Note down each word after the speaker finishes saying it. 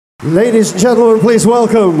Ladies and gentlemen, please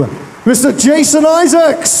welcome Mr. Jason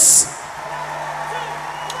Isaacs.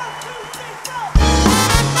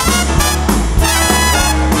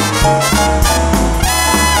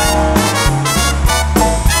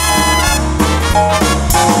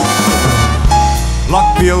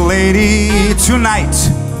 Luck be a lady tonight.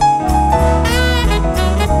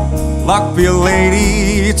 Luck be a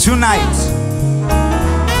lady tonight.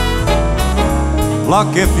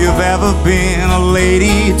 Luck if you've ever been a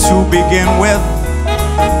lady to begin with.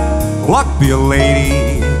 Luck be a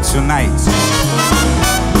lady tonight.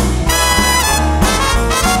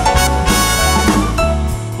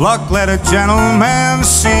 Luck let a gentleman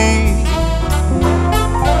see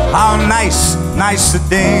how nice a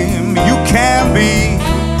dame you can be.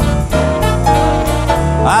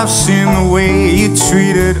 I've seen the way you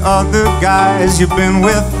treated other guys you've been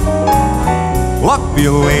with. Luck be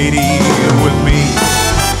a lady with me.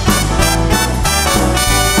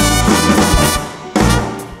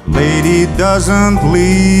 Lady doesn't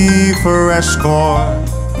leave her escort.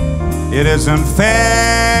 It isn't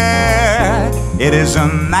fair, it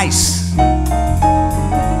isn't nice.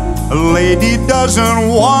 A lady doesn't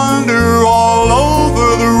wander all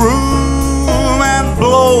over the room and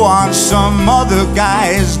blow on some other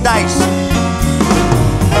guy's dice.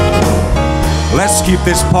 Let's keep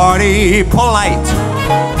this party polite.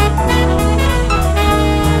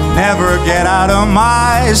 Never get out of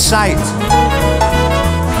my sight.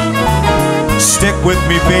 Stick with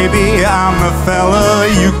me, baby, I'm the fella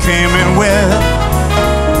you came in with.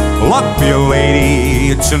 Luck be a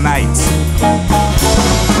lady tonight.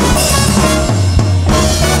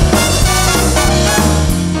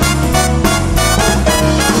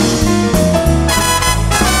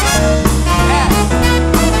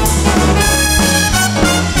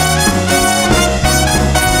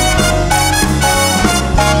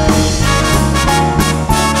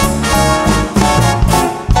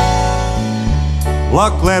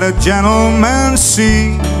 Luck let a gentleman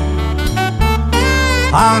see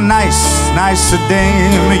how nice a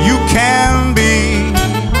dame you can be.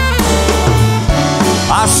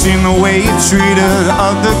 I've seen the way you treated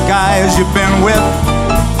other guys you've been with.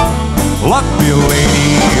 Luck be a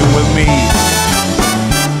lady with me.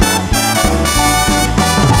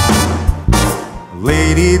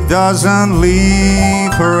 Lady doesn't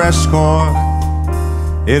leave her escort.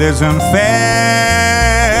 It isn't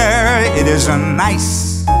fair, it isn't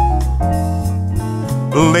nice.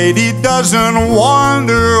 The lady doesn't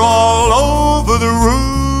wander all over the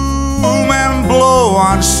room and blow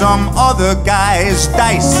on some other guy's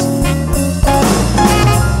dice.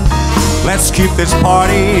 Let's keep this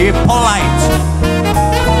party polite.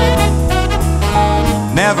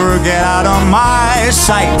 Never get out of my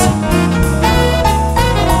sight.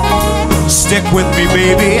 Stick with me,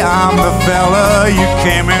 baby, I'm the fella you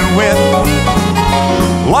came in with.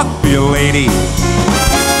 Luck be a lady.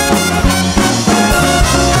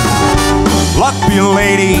 Luck be a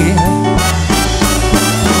lady.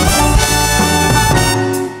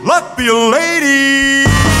 Luck be a lady.